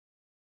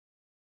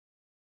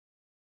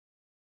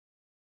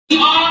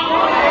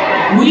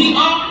We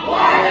are.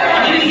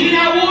 I didn't hear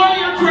that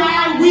warrior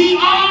cry. We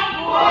are.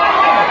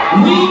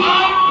 We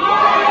are.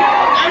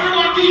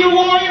 Everyone do your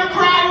warrior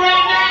cry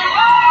right now.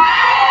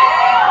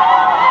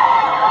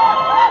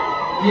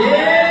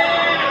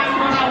 Yeah, that's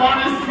what I want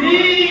to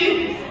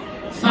see.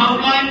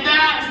 Something like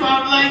that,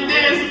 something like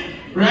this,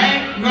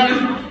 right?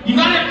 You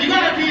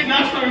gotta be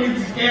enough so you can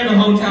scare the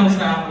hotel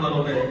staff a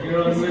little bit. You know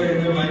what I'm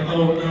saying? They're like,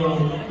 oh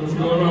no, what's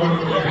going on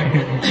over there?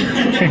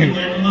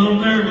 They're a little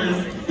nervous.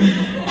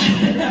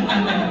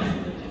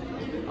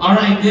 All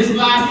right, this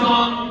last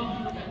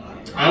song,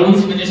 I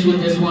always finish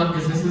with this one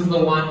because this is the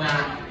one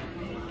that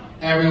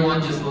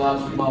everyone just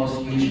loves the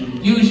most,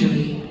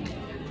 usually.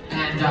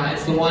 And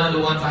it's one of the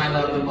ones I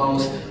love the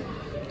most.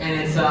 And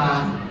it's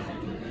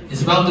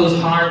about those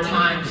hard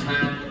times,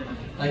 man.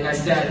 Like I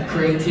said,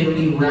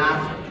 creativity,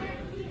 rap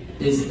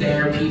is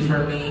therapy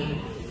for me.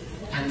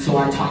 And so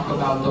I talk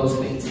about those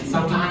things. And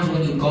sometimes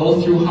when you go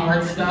through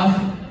hard stuff,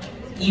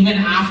 even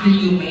after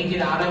you make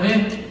it out of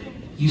it,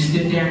 you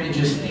sit there and you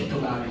just think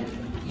about it.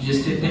 You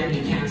just sit there and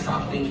you can't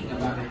stop thinking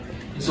about it.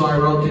 And so I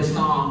wrote this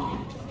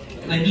song.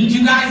 And I need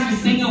you guys to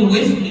sing it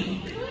with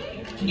me.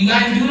 Can you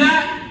guys do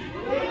that?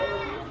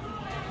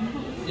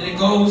 And it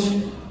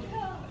goes,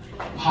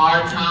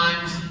 hard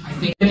times. I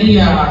think the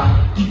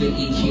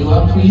EQ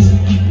up, please.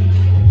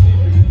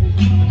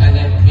 And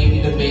then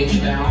maybe the bass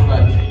down,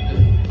 but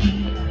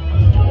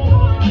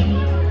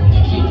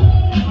thank you.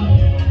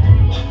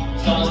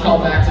 Song's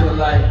called Back to the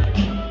Light.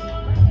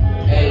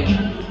 Hey.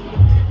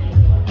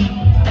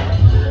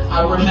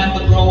 I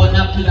remember growing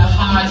up to the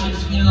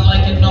Hodges, feeling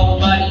like a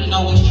nobody, and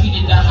always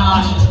treated the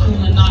Hodges,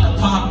 cooling on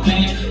the pop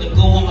band, let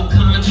go of my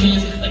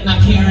conscience, like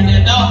not caring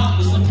at all,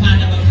 with some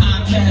kind of a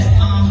contest.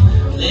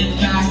 Live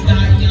fast,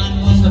 die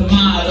young was the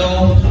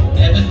motto.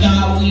 Never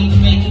thought we'd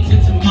make it to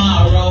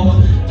tomorrow.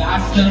 Got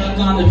stuck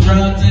on the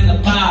drugs and the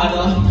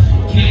bottle.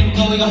 Can't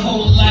go your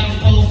whole life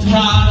full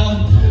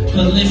throttle.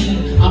 But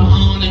listen, I'm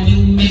on a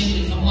new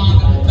mission. No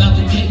longer about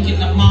the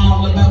taking, I'm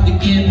all about the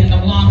giving.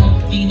 No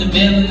longer be the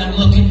villain, I'm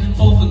looking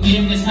for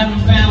forgiveness.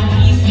 Haven't found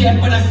peace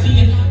yet, but I see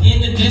it in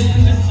the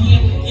distance. I see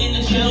it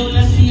in the children.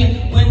 I see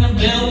it when I'm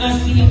building. I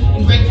see it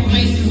in grateful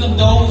faces of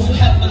those who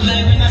help me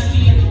living. I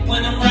see it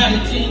when I'm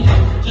writing.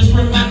 Just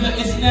remember,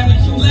 it's never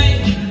too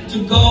late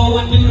to go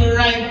and do the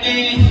right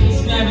thing.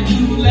 It's never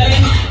too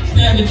late. It's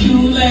never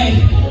too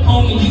late.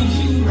 Homie, you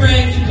too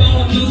brave to go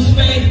and lose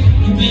faith.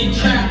 You've been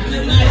trapped in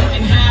the night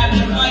and had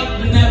to fight,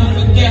 but never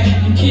forget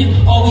you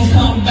can always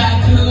come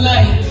back to the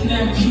light. It's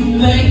never too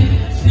late.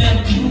 It's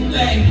never too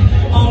late.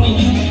 Homie,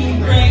 you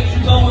too brave to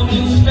go and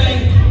lose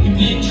faith. You've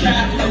been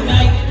trapped in the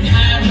night and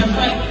had to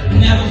fight, but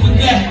never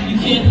forget you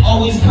can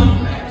always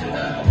come back.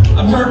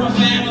 I've hurt my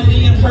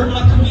family, I've hurt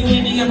my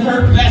community, I've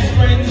hurt best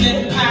friends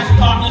and past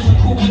partners who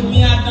cool with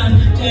me. I've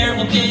done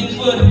terrible things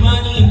for the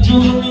money, and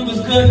jewelry was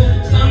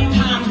good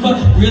sometimes, but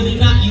really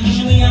not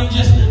usually. I'm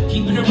just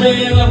keeping it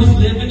real. I was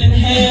living in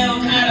hell,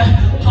 had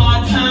a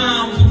hard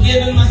time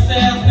forgiving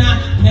myself.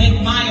 Now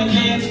make my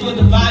amends for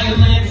the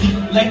violence.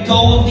 Let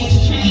go of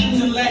these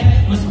chains and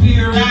let my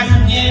spirit rise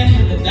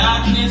again. The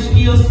darkness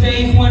feels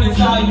safe when it's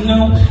all you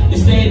know. They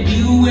said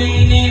you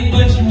ain't it,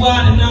 but you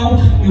ought to know.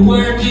 Your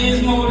work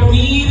is more to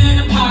me than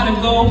a pot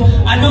of gold.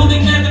 I know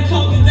they never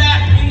told you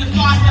that in the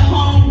foster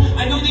home.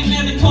 I know they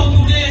never told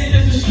you this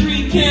as a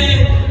street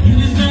kid. You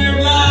deserve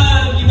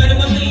love, you better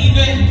believe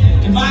it.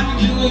 If I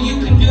can do it,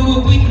 you can do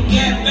it, we can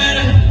get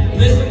better.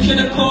 Listen to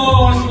the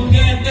chorus, we'll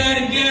get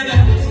there together.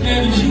 It's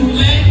never too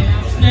late,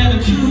 it's never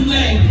too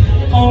late.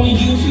 Only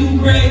you too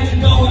great to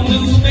go and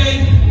lose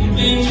faith. You've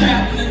been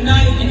trapped in the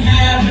night and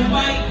have to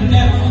fight, but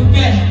never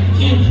forget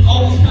you can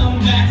always come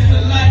back to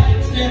the light.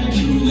 It's never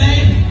too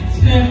late,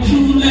 it's never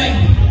too late.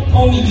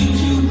 Only you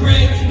too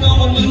great to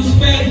go and lose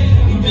faith.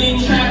 You've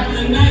been trapped in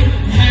the night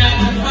and have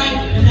to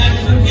fight, but never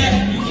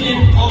forget you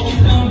can always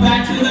come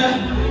back to the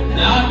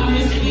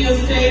darkness. Feel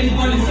safe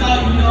when it's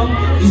all you know.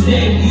 They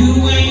said you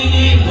ain't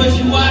it, but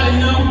you ought to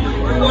know.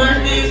 Your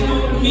worth is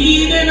more to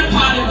me than a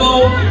pot of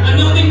gold. I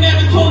know they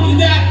never told you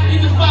that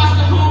in the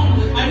foster home.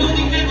 I know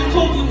they never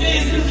told you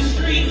this as a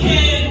street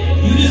kid.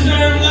 You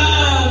deserve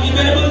love, you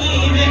better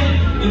believe it.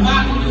 If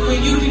I can do it,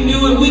 you can do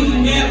it, we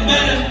can get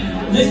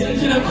better. Listen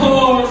to the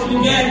chorus,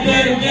 we get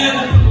there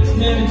together. It's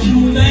never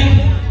too late,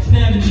 it's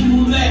never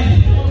too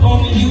late.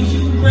 Only you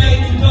too great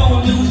to go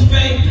and lose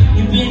faith.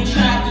 You've been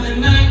trapped in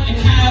the night and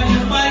have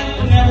to fight,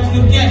 but never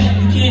forget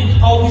you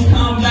can always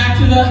come back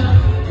to the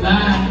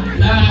light,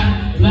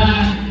 light,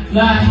 light,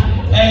 light.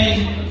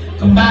 Hey,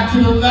 come back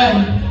to the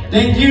light.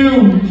 Thank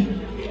you.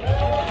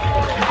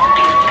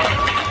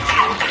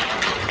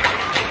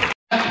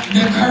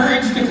 The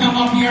courage to come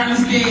up here on the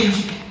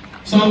stage.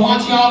 So I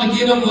want y'all to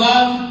give him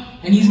love,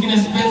 and he's gonna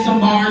spit some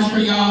bars for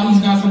y'all.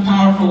 He's got some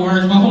powerful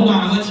words, but hold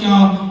on, I'll let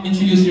y'all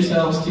introduce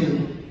yourselves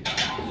too.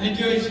 Thank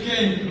you,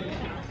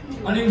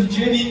 HK. My name is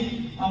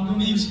Jenny. I'm gonna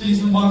be spitting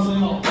some bars for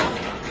y'all.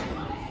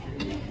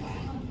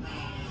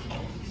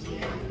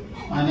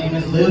 My name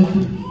is Luke.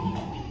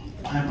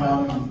 I'm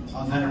from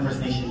Alexander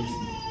First Nations.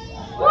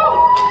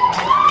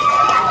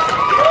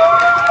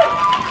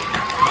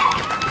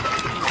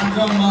 I'm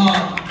from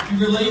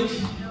Beaver Lake,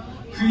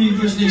 Cree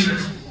First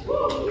Nations.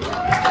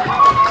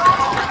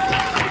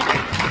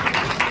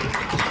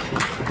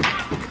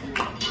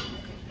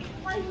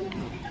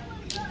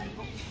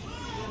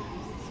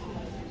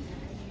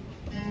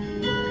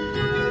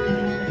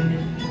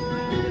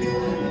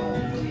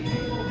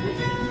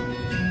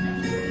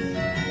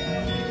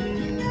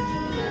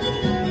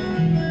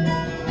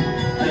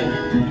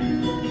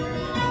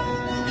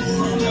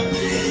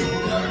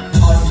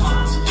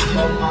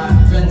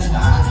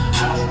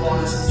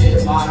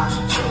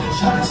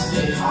 Try to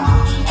stay high,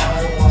 all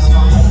I want is my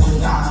home to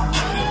die.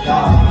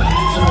 Yeah,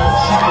 so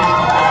sorry,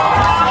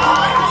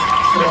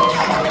 so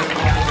how I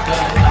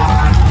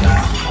die. Yeah,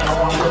 I don't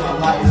want to live my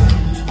life.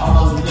 I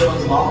want to live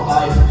a long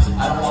life.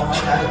 I don't want my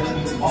dad to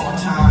leave me one more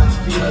time.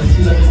 He like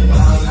me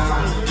when I'm 9.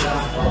 Yeah,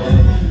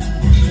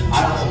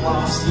 I don't want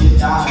to see it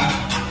die.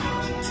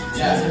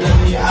 Yeah, you let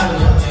me out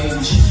of your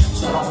age,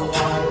 so I don't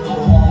want to go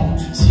home.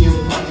 See you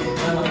fucking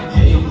on the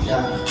page.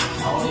 Yeah,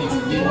 I don't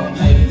even be on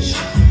page.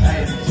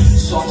 Hey.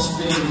 So I'm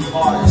spitting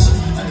bars,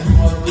 I just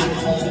wanna go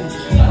home.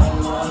 I don't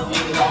wanna be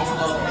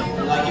locked up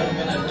like I'm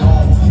in a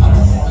dome. I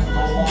don't wanna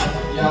go home,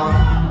 yeah.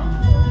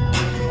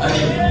 I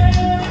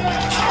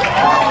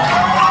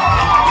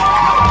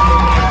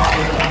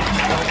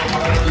don't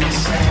wanna be the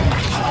same.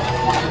 I don't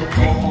wanna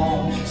go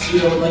home,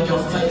 feel like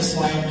your face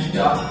lame,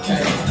 yeah,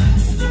 okay.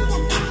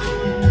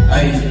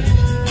 Hey,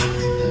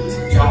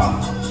 yeah,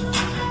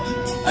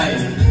 hey.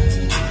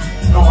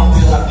 I don't wanna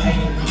feel that pain,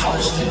 all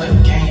this shit like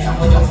gain. I'm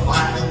like a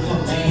fire from the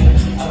main.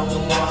 I don't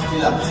wanna feel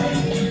that pain.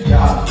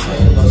 Yeah, okay,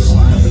 little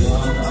slime,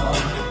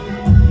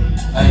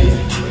 hey,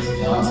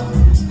 yeah.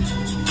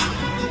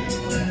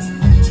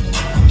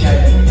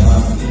 Okay,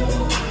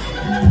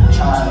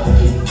 try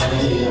every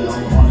day. I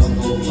don't wanna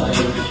go play.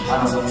 I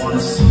don't wanna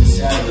see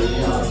Saturday,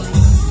 yeah.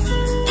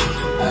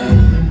 Hey,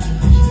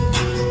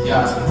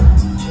 yeah,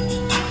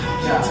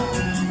 yeah.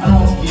 I don't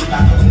wanna get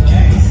back in the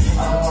game.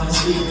 I don't wanna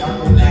see it, I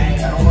go dang.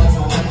 I don't wanna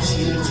go home,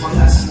 see it, it's like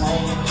that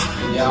slang.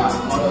 Yeah, I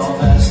want all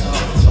that stuff,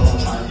 so don't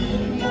try to be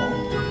anymore.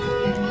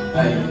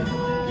 Hey,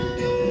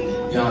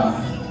 yeah.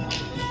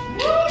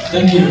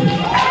 Thank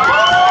you.